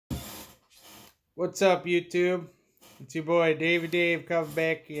What's up, YouTube? It's your boy Davey Dave coming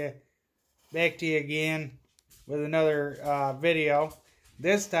back to you again with another video.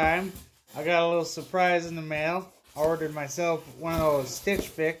 This time I got a little surprise in the mail. I ordered myself one of those Stitch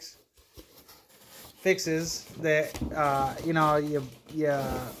fixes that you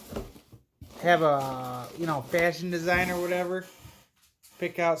have a fashion designer or whatever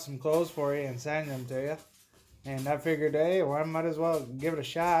pick out some clothes for you and send them to you. And I figured, hey, well, I might as well give it a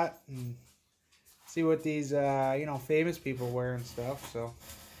shot and see what these, famous people wear and stuff. So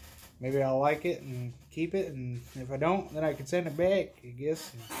maybe I'll like it and keep it. And if I don't, then I can send it back, I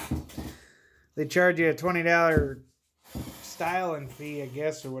guess. They charge you a $20 styling fee, I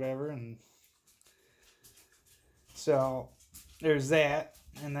guess, or whatever. And so there's that.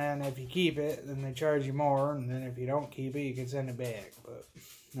 And then if you keep it, then they charge you more. And then if you don't keep it, you can send it back. But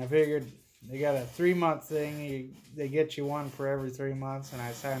I figured they got a 3-month thing. They get you one for every 3 months. And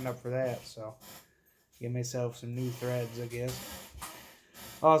I signed up for that. So give myself some new threads, I guess.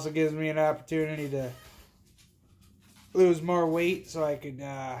 Also gives me an opportunity to lose more weight so I could,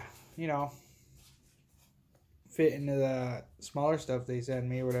 fit into the smaller stuff they send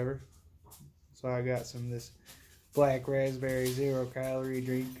me or whatever. So I got some of this black raspberry 0-calorie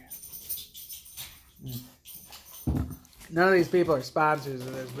drink. None of these people are sponsors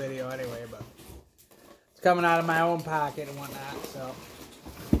of this video anyway, but it's coming out of my own pocket and whatnot, so.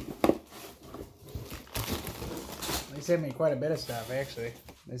 They sent me quite a bit of stuff, actually.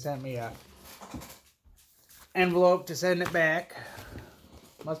 They sent me a envelope to send it back.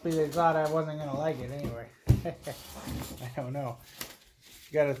 Must be they thought I wasn't going to like it anyway. I don't know.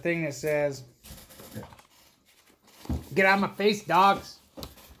 Got a thing that says, "Get out of my face, dogs.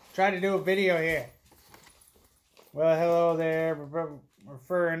 Try to do a video here." Well, hello there.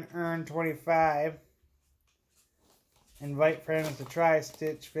 Refer and earn 25. Invite friends to try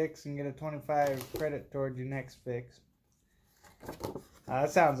Stitch Fix and get a 25 credit towards your next fix. That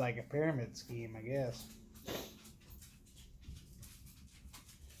sounds like a pyramid scheme, I guess.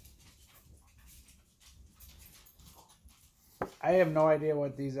 I have no idea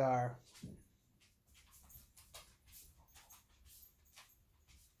what these are.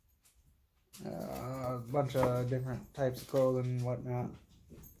 A bunch of different types of clothing and whatnot.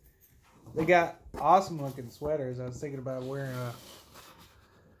 They got awesome looking sweaters. I was thinking about wearing a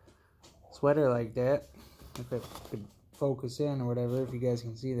sweater like that. If it could focus in or whatever, if you guys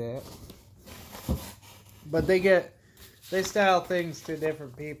can see that. But they style things to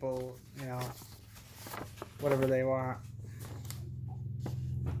different people, whatever they want.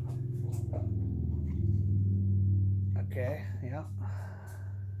 Okay, yeah.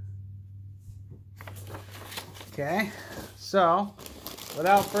 Okay, so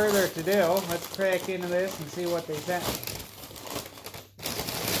without further ado, let's crack into this and see what they sent me.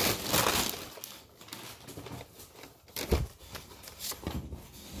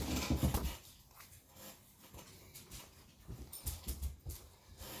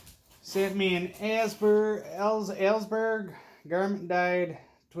 Sent me an Ellsberg garment dyed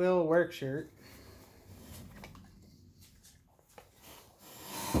twill work shirt.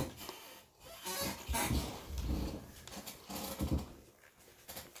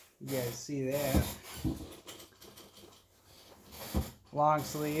 You guys see that? Long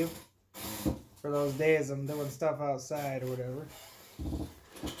sleeve for those days I'm doing stuff outside or whatever.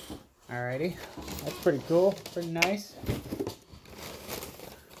 Alrighty, that's pretty cool, pretty nice.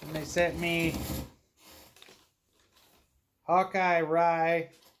 And they sent me Hawkeye Rye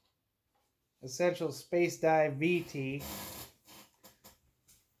Essential Space Dive VT.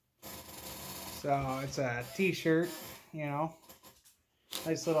 So it's a t-shirt,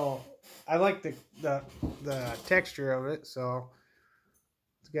 Nice little. I like the texture of it. So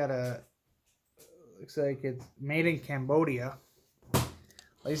it's got looks like it's made in Cambodia. At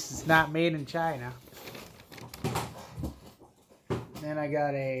least it's not made in China. Then I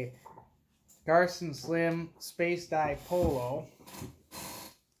got a Carson Slim Space Dive Polo.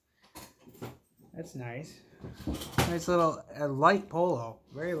 That's nice. Nice little light polo.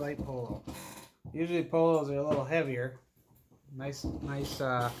 Very light polo. Usually polos are a little heavier. Nice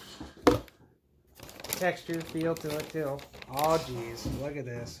texture, feel to it too. Oh geez, look at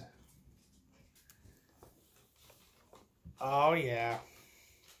this. Oh yeah.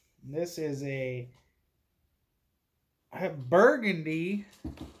 This is a burgundy,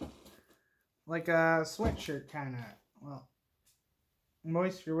 like a sweatshirt kind of, well,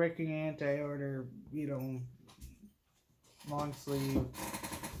 moisture wicking anti-odor, long sleeve.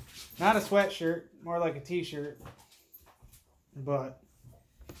 Not a sweatshirt, more like a t-shirt, but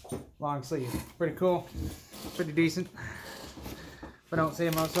long sleeve. Pretty cool, pretty decent. If I don't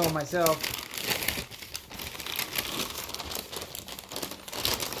say so myself.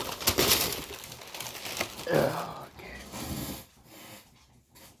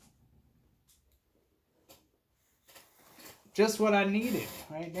 Just what I needed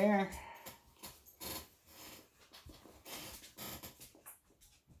right there.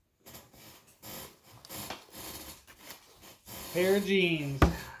 Pair of jeans.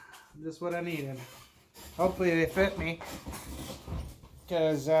 Just what I needed. Hopefully they fit me.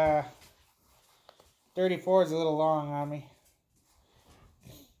 Because 34 is a little long on me.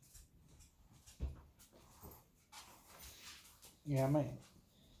 Yeah, I might.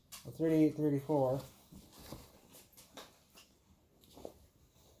 Well, 38, 34.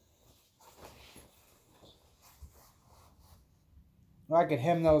 Well, I could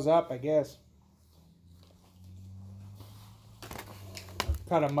hem those up, I guess.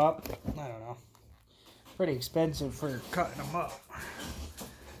 Cut them up. I don't know. Pretty expensive for cutting them up.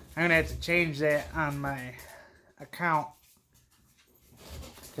 I'm gonna have to change that on my account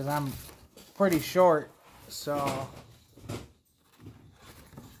because I'm pretty short. So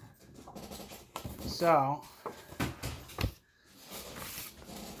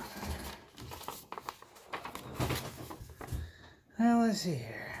well, let's see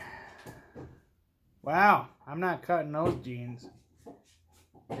here. Wow, I'm not cutting those jeans.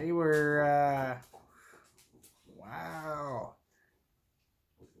 They were wow.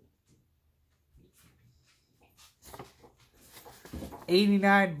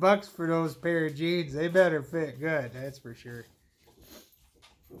 $89 for those pair of jeans. They better fit good, that's for sure.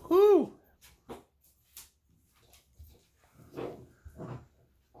 Whoo!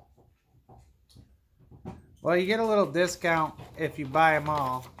 Well, you get a little discount if you buy them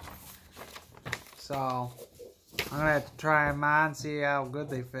all. So, I'm going to have to try them on, see how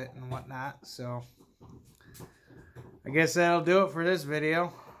good they fit and whatnot. So, I guess that'll do it for this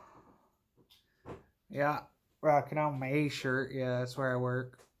video. Yeah, rocking out my A shirt. Yeah, that's where I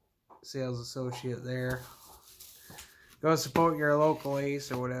work. Sales associate there. Go support your local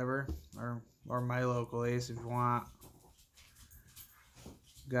Ace or whatever. Or my local Ace if you want.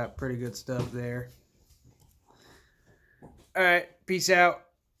 Got pretty good stuff there. Alright, peace out.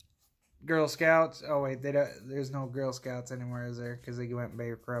 Girl Scouts. Oh wait, there's no Girl Scouts anymore, is there? Because they went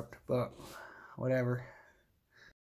bankrupt. But whatever.